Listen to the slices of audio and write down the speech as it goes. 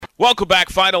Welcome back,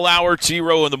 final hour,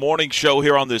 T-Row in the Morning Show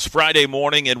here on this Friday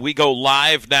morning, and we go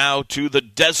live now to the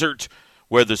desert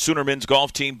where the Sooner men's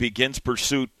golf team begins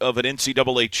pursuit of an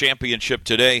NCAA championship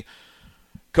today.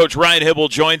 Coach Ryan Hybl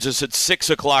joins us at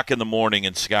 6 o'clock in the morning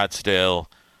in Scottsdale.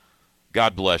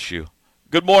 God bless you.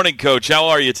 Good morning, Coach. How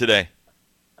are you today?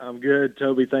 I'm good,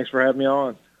 Toby. Thanks for having me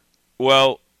on.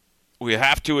 Well, we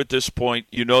have to at this point.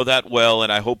 You know that well,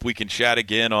 and I hope we can chat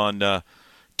again on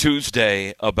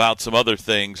Tuesday about some other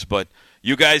things, but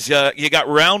you guys, you got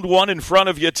round one in front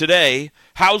of you today.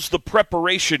 How's the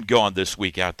preparation gone this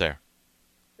week out there?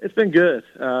 It's been good.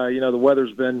 The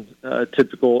weather's been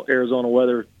typical Arizona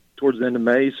weather towards the end of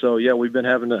May, so yeah, we've been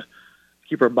having to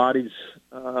keep our bodies,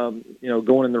 going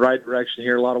in the right direction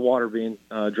here. A lot of water being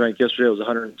drank yesterday. It was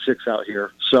 106 out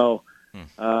here, so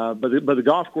but the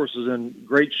golf course is in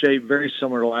great shape, very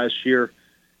similar to last year.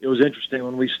 It was interesting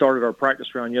when we started our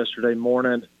practice round yesterday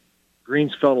morning.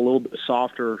 Greens felt a little bit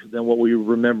softer than what we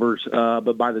remembered,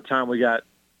 but by the time we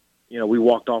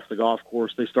walked off the golf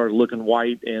course, they started looking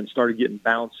white and started getting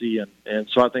bouncy, and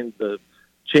so I think the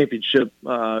championship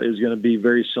is going to be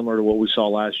very similar to what we saw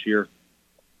last year.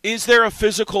 Is there a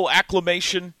physical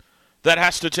acclimation that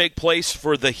has to take place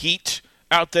for the heat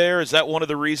out there? Is that one of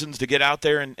the reasons to get out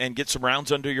there and get some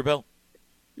rounds under your belt?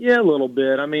 Yeah, a little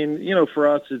bit. I mean, for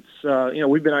us, it's,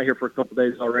 we've been out here for a couple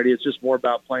of days already. It's just more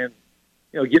about playing,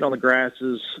 getting on the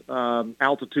grasses.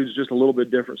 Altitude's just a little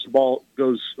bit different. So the ball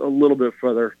goes a little bit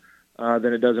further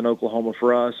than it does in Oklahoma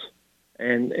for us.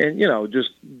 And just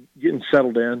getting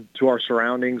settled in to our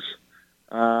surroundings.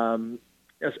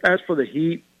 As for the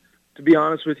heat, to be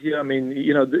honest with you, I mean,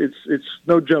 it's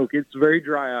no joke. It's very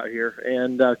dry out here.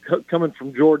 And coming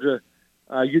from Georgia,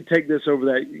 you'd take this over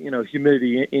that,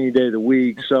 humidity any day of the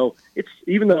week. So it's,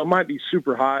 even though it might be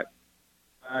super hot,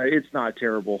 it's not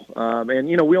terrible. And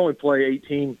we only play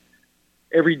 18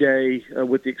 every day,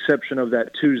 with the exception of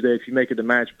that Tuesday. If you make it to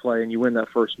match play and you win that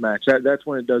first match, that's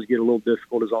when it does get a little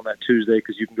difficult, is on that Tuesday,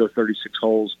 because you can go 36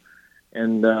 holes.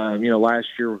 And, last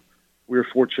year we were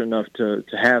fortunate enough to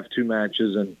have two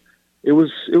matches, and it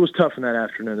was tough in that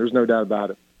afternoon. There's no doubt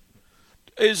about it.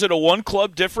 Is it a one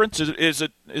club difference? Is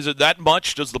it that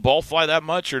much? Does the ball fly that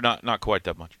much, or not quite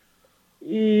that much?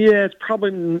 Yeah, it's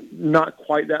probably not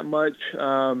quite that much.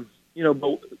 But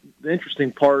the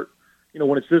interesting part,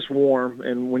 when it's this warm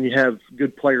and when you have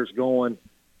good players going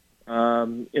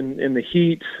in the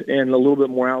heat and a little bit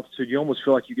more altitude, you almost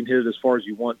feel like you can hit it as far as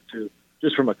you want to,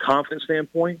 just from a confidence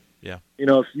standpoint. Yeah.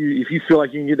 If you feel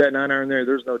like you can get that 9-iron there,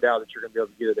 there's no doubt that you're going to be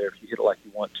able to get it there if you hit it like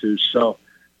you want to. So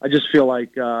I just feel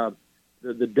like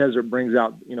the desert brings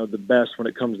out, the best when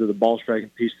it comes to the ball striking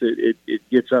piece. It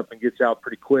gets up and gets out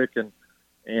pretty quick,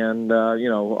 and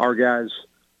our guys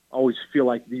always feel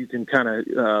like you can kind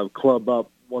of club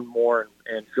up one more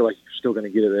and feel like you're still going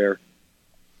to get it there.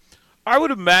 I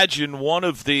would imagine one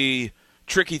of the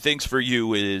tricky things for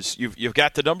you is you've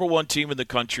got the number one team in the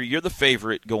country. You're the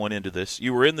favorite going into this.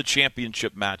 You were in the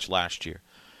championship match last year,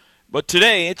 but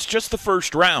today it's just the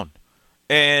first round,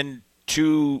 and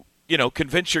to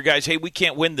convince your guys, hey, we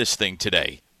can't win this thing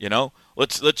today.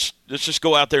 Let's just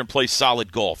go out there and play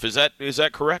solid golf. Is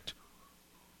that correct?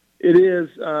 It is.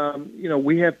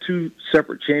 We have two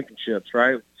separate championships,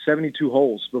 right? 72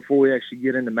 holes before we actually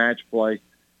get into match play.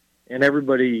 And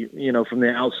everybody, from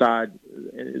the outside,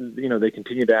 they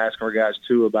continue to ask our guys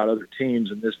too about other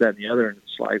teams and this, that, and the other. And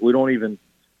it's like, we don't even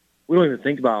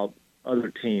think about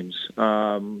other teams.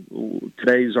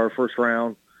 Today's our first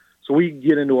round. So we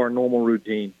get into our normal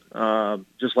routine,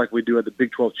 just like we do at the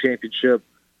Big 12 championship,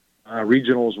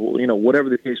 regionals, whatever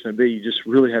the case may be. You just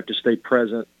really have to stay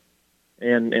present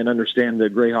and understand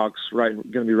that Greyhawks going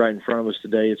to be right in front of us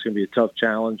today. It's going to be a tough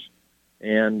challenge.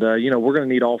 And, we're going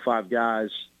to need all five guys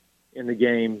in the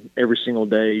game every single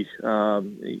day, no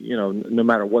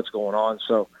matter what's going on.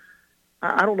 So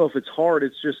I don't know if it's hard.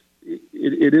 It's just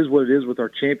it is what it is with our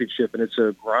championship, and it's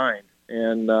a grind.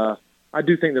 And I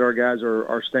do think that our guys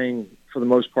are staying, for the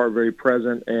most part, very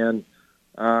present and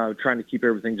trying to keep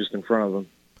everything just in front of them.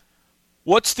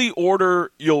 What's the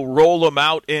order you'll roll them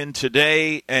out in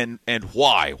today, and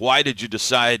why? Why did you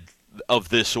decide of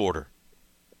this order?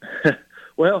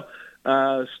 Well,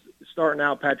 starting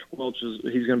out, Patrick Welch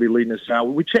he's going to be leading us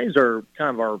out. We changed our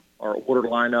order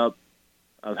lineup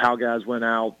of how guys went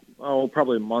out,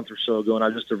 probably a month or so ago, and I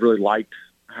just have really liked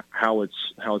how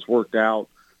it's worked out.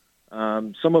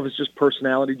 Some of it's just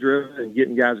personality driven and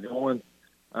getting guys going.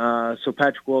 So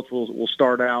Patrick Welch will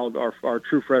start out. Our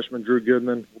true freshman Drew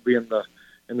Goodman will be in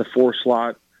the 4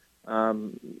 slot.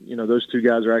 Those two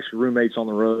guys are actually roommates on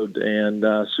the road and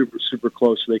super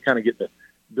close. So they kind of get to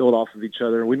build off of each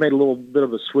other. And we made a little bit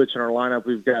of a switch in our lineup.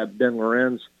 We've got Ben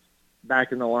Lorenz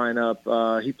back in the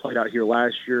lineup. He played out here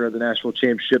last year at the national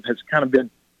championship. Has kind of been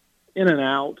in and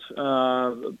out,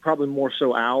 probably more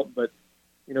so out. But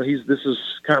this is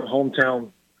kind of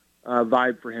hometown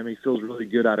vibe for him. He feels really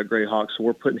good out of Greyhawk, so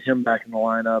we're putting him back in the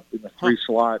lineup in the 3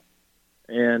 slot.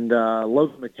 And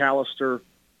Logan McAllister,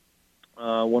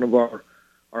 one of our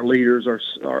leaders,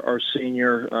 our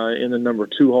senior in the number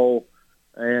 2 hole,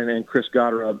 and Chris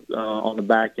Goddard on the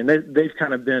back. And they've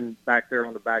kind of been back there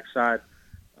on the backside,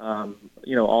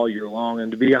 all year long.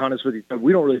 And to be honest with you,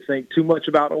 we don't really think too much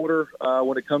about order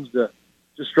when it comes to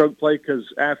stroke play,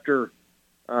 because after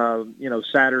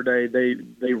Saturday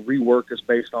they rework us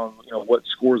based on what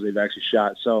scores they've actually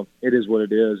shot. So it is what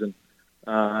it is. And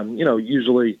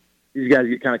usually these guys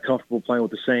get kind of comfortable playing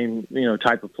with the same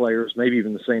type of players, maybe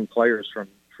even the same players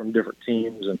from different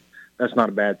teams, and that's not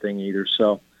a bad thing either.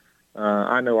 So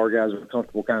I know our guys are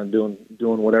comfortable kind of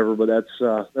doing whatever, but that's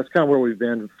kind of where we've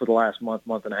been for the last month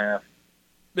and a half.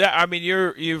 Yeah, I mean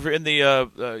you've in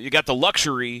the you got the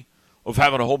luxury of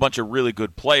having a whole bunch of really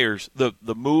good players. The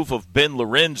move of Ben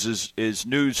Lorenz is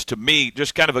news to me.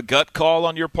 Just kind of a gut call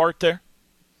on your part there.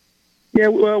 Yeah,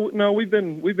 well, no, we've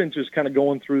been just kind of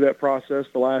going through that process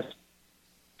the last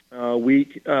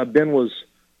week. Ben was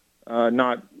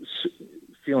not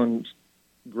feeling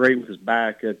great with his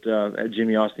back at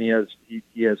Jimmy Austin.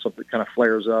 He has something that kind of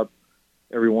flares up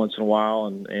every once in a while,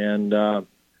 and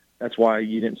that's why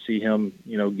you didn't see him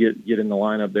get in the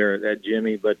lineup there at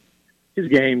Jimmy. But his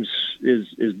game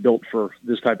is built for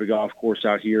this type of golf course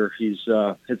out here. He's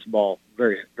hits the ball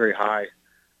very, very high,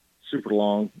 super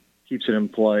long, keeps it in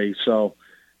play. So,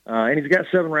 and he's got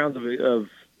 7 rounds of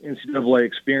NCAA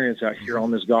experience out here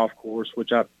on this golf course,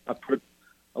 which I put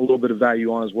a little bit of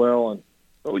value on as well. And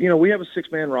we have a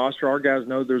 6-man roster. Our guys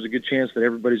know there's a good chance that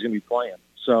everybody's going to be playing.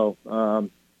 So,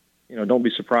 don't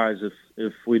be surprised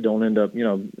if we don't end up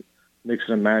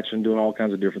mixing and matching, doing all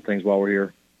kinds of different things while we're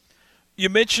here. You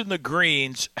mentioned the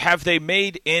greens. Have they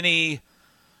made any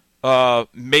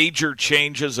major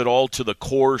changes at all to the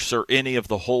course or any of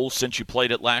the holes since you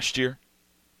played it last year?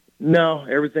 No,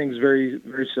 everything's very,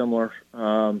 very similar.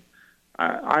 I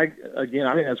think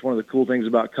that's one of the cool things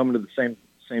about coming to the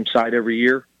same site every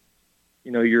year.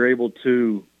 You're able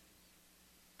to,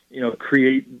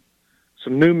 create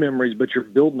some new memories, but you're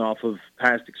building off of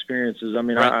past experiences. I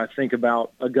mean, right. I think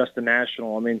about Augusta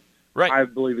National. I mean, right. I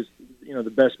believe it's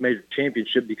the best major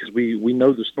championship because we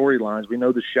know the storylines, we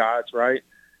know the shots, right?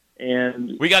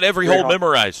 And we got every hole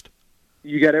memorized.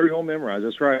 You got every hole memorized.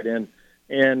 That's right.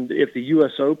 And if the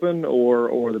U.S. Open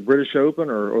or the British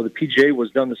Open or the PGA was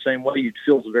done the same way, you'd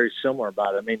feel very similar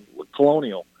about it. I mean, with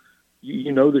Colonial,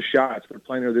 you know the shots. They're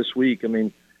playing there this week. I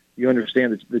mean, you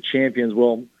understand the champions.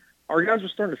 Well, our guys are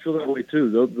starting to feel that way too.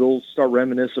 They'll start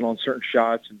reminiscing on certain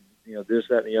shots and this,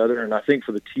 that, and the other. And I think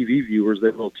for the TV viewers, they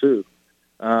will too.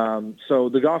 So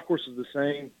the golf course is the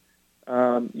same.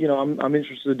 I'm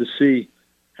interested to see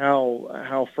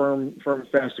how firm and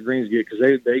fast the greens get,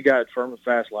 because they got firm and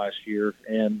fast last year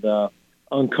and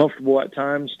uncomfortable at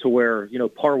times to where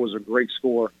par was a great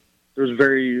score. There's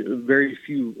very, very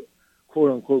few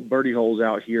quote unquote birdie holes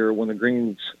out here when the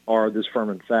greens are this firm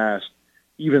and fast.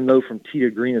 Even though from tee to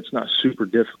green it's not super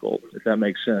difficult, if that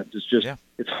makes sense. It's just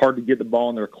It's hard to get the ball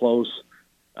in there close.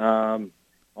 On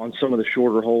some of the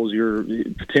shorter holes, you're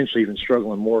potentially even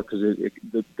struggling more because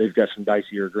they've got some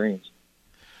dicier greens.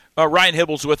 Ryan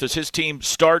Hibble's with us. His team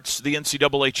starts the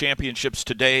NCAA championships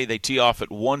today. They tee off at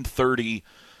 1:30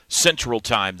 Central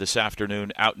Time this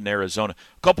afternoon out in Arizona.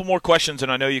 A couple more questions,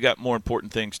 and I know you got more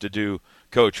important things to do,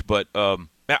 Coach, but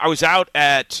I was out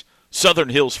at Southern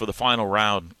Hills for the final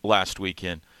round last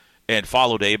weekend and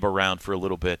followed Abe around for a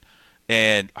little bit.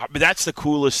 And that's the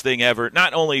coolest thing ever.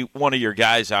 Not only one of your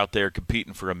guys out there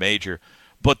competing for a major,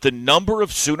 but the number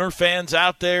of Sooner fans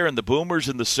out there and the Boomers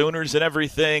and the Sooners and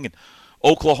everything, and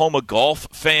Oklahoma golf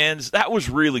fans. That was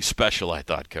really special, I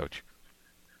thought, Coach.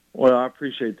 Well, I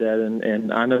appreciate that,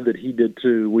 and I know that he did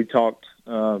too. We talked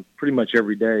pretty much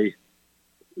every day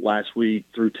last week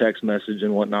through text message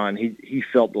and whatnot, and he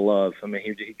felt the love. I mean,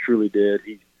 he truly did.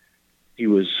 He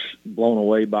was blown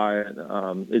away by it.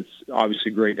 It's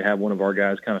obviously great to have one of our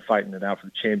guys kind of fighting it out for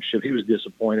the championship. He was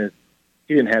disappointed.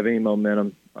 He didn't have any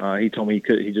momentum. He told me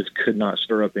he just could not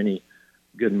stir up any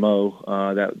good mo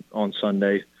that on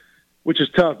Sunday, which is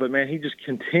tough. But man, he just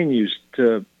continues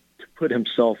to put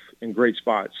himself in great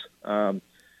spots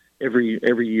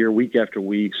every year, week after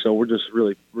week. So we're just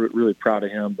really, really proud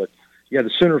of him. But yeah, the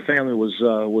Sooner family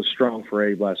was strong for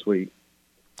Abe last week.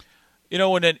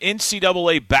 When an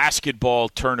NCAA basketball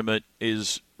tournament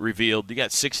is revealed, you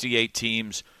got 68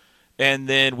 teams, and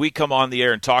then we come on the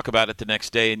air and talk about it the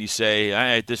next day, and you say, all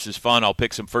right, this is fun, I'll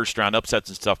pick some first-round upsets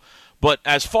and stuff. But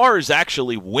as far as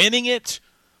actually winning it,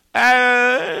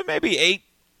 maybe 8,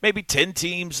 maybe 10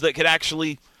 teams that could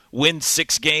actually win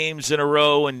 6 games in a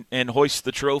row and hoist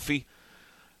the trophy.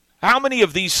 How many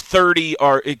of these 30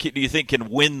 do you think can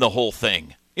win the whole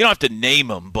thing? You don't have to name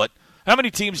them, but how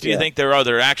many teams do you think there are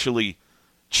that are actually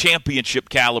championship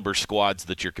caliber squads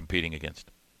that you're competing against?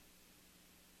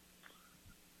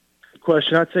 Good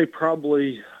question. I'd say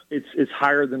probably it's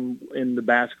higher than in the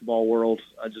basketball world,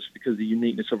 just because of the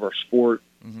uniqueness of our sport.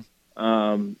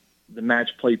 Mm-hmm. The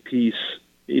match play piece,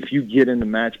 if you get into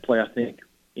match play, I think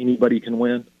anybody can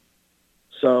win.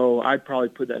 So I'd probably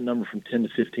put that number from 10 to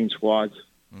 15 squads.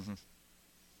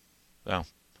 Mm-hmm.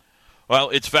 Well,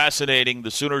 it's fascinating.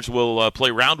 The Sooners will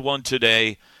play round 1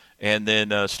 today, and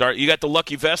then start. You got the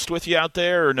lucky vest with you out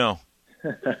there, or no?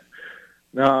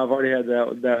 No, I've already had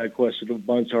that question a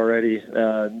bunch already.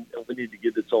 We need to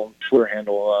get its own Twitter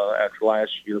handle after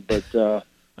last year, but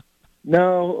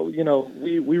no,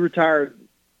 we retired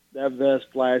that vest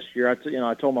last year.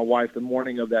 I told my wife the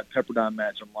morning of that Pepperdine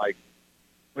match, I'm like,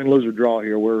 win, lose, or draw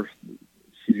here,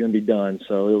 she's going to be done.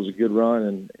 So it was a good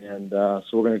run, and so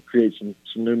we're going to create some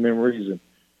new memories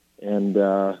and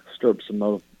stir up some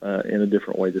more in a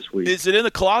different way this week. Is it in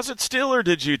the closet still, or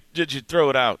did you throw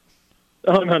it out?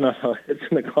 Oh, no, it's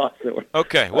in the closet.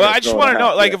 Okay, well, I just want to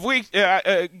know, like, if we,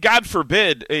 God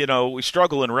forbid, we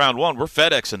struggle in round 1, we're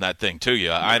FedExing that thing to you.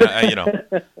 I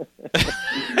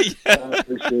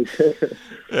appreciate it.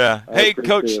 Yeah. Hey,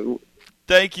 Coach,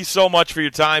 thank you so much for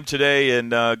your time today, and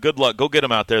good luck. Go get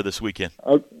them out there this weekend.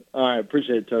 All right,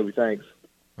 appreciate it, Toby. Thanks.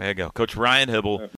 There you go. Coach Ryan Hybl.